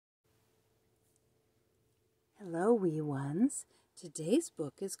Hello, wee ones. Today's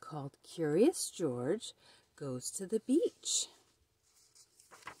book is called Curious George Goes to the Beach.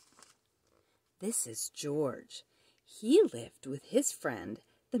 This is George. He lived with his friend,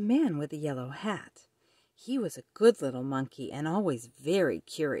 the man with the yellow hat. He was a good little monkey and always very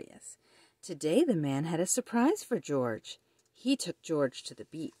curious. Today the man had a surprise for George. He took George to the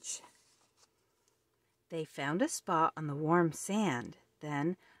beach. They found a spot on the warm sand.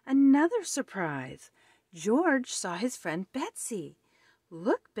 Then another surprise. George saw his friend Betsy.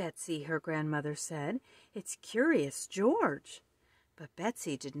 "Look, Betsy," her grandmother said, "it's Curious George." But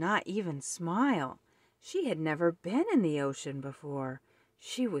Betsy did not even smile. She had never been in the ocean before.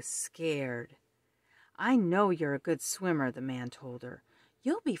 She was scared. "I know you're a good swimmer," the man told her.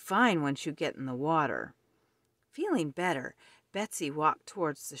 "You'll be fine once you get in the water." Feeling better, Betsy walked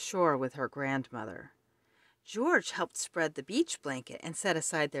towards the shore with her grandmother. George helped spread the beach blanket and set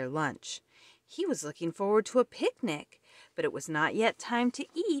aside their lunch. He was looking forward to a picnic, but it was not yet time to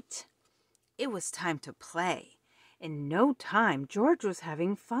eat. It was time to play. In no time, George was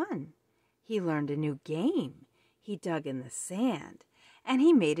having fun. He learned a new game. He dug in the sand, and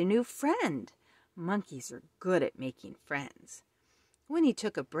he made a new friend. Monkeys are good at making friends. When he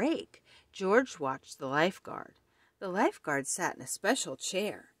took a break, George watched the lifeguard. The lifeguard sat in a special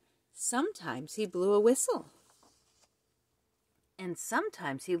chair. Sometimes he blew a whistle. And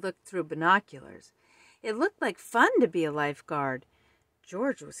sometimes he looked through binoculars. It looked like fun to be a lifeguard.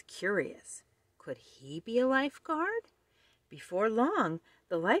 George was curious. Could he be a lifeguard? Before long,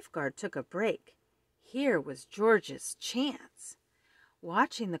 the lifeguard took a break. Here was George's chance.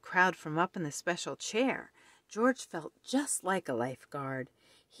 Watching the crowd from up in the special chair, George felt just like a lifeguard.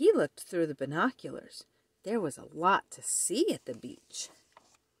 He looked through the binoculars. There was a lot to see at the beach.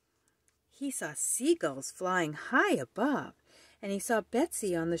 He saw seagulls flying high above, and he saw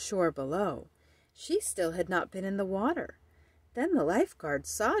Betsy on the shore below. She still had not been in the water. Then the lifeguard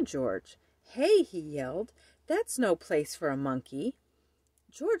saw George. "Hey," he yelled, "that's no place for a monkey."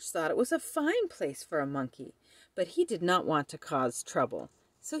 George thought it was a fine place for a monkey, but he did not want to cause trouble,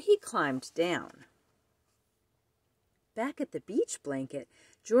 so he climbed down. Back at the beach blanket,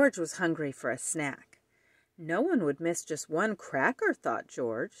 George was hungry for a snack. No one would miss just one cracker, thought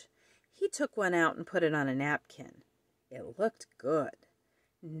George. He took one out and put it on a napkin. It looked good.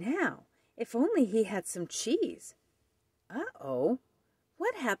 Now, if only he had some cheese. Uh-oh,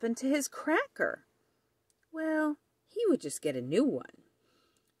 what happened to his cracker? Well, he would just get a new one.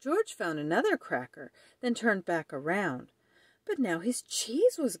 George found another cracker, then turned back around. But now his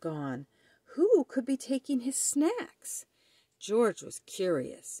cheese was gone. Who could be taking his snacks? George was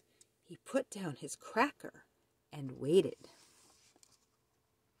curious. He put down his cracker and waited.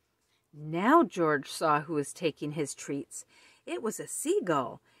 Now George saw who was taking his treats. It was a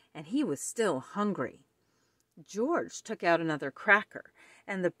seagull, and he was still hungry. George took out another cracker,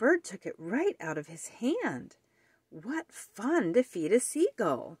 and the bird took it right out of his hand. What fun to feed a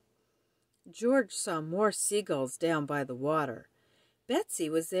seagull! George saw more seagulls down by the water. Betsy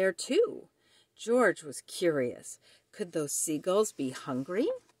was there too. George was curious. Could those seagulls be hungry?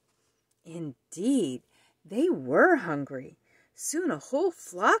 Indeed, they were hungry. Soon a whole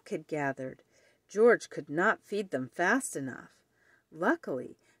flock had gathered. George could not feed them fast enough.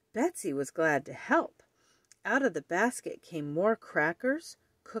 Luckily, Betsy was glad to help. Out of the basket came more crackers,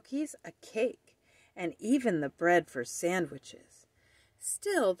 cookies, a cake, and even the bread for sandwiches.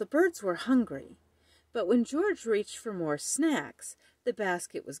 Still, the birds were hungry. But when George reached for more snacks, the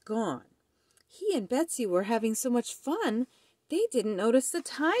basket was gone. He and Betsy were having so much fun, they didn't notice the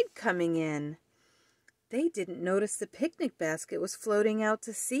tide coming in. They didn't notice the picnic basket was floating out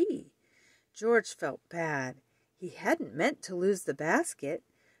to sea. George felt bad. He hadn't meant to lose the basket.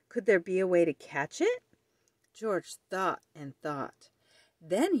 Could there be a way to catch it? George thought and thought.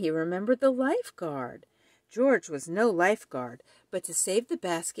 Then he remembered the lifeguard. George was no lifeguard, but to save the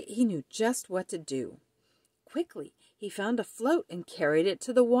basket he knew just what to do. Quickly, he found a float and carried it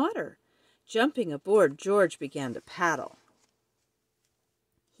to the water. Jumping aboard, George began to paddle.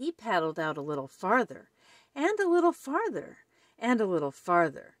 He paddled out a little farther, and a little farther, and a little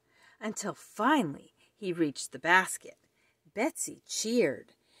farther, until finally he reached the basket. Betsy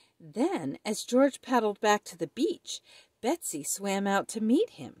cheered. Then, as George paddled back to the beach, Betsy swam out to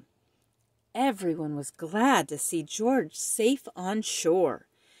meet him. Everyone was glad to see George safe on shore.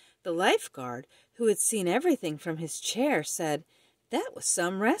 The lifeguard, who had seen everything from his chair, said, "That was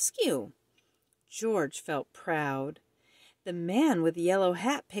some rescue." George felt proud. The man with the yellow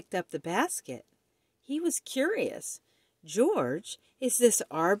hat picked up the basket. He was curious. "George, is this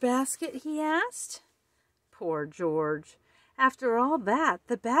our basket?" he asked. Poor George. After all that,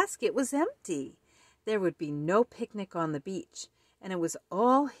 the basket was empty. There would be no picnic on the beach, and it was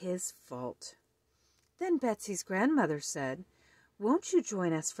all his fault. Then Betsy's grandmother said, "Won't you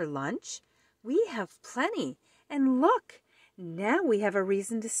join us for lunch? We have plenty, and look, now we have a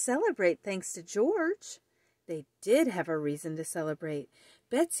reason to celebrate thanks to George." They did have a reason to celebrate.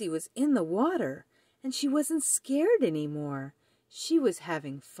 Betsy was in the water, and she wasn't scared anymore. She was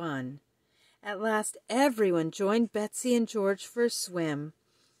having fun. At last everyone joined Betsy and George for a swim.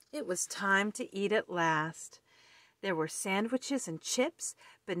 It was time to eat at last. There were sandwiches and chips,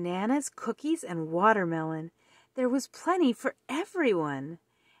 bananas, cookies, and watermelon. There was plenty for everyone,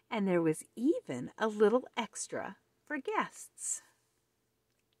 and there was even a little extra for guests.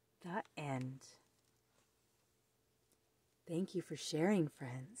 The end. Thank you for sharing,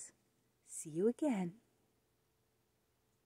 friends. See you again.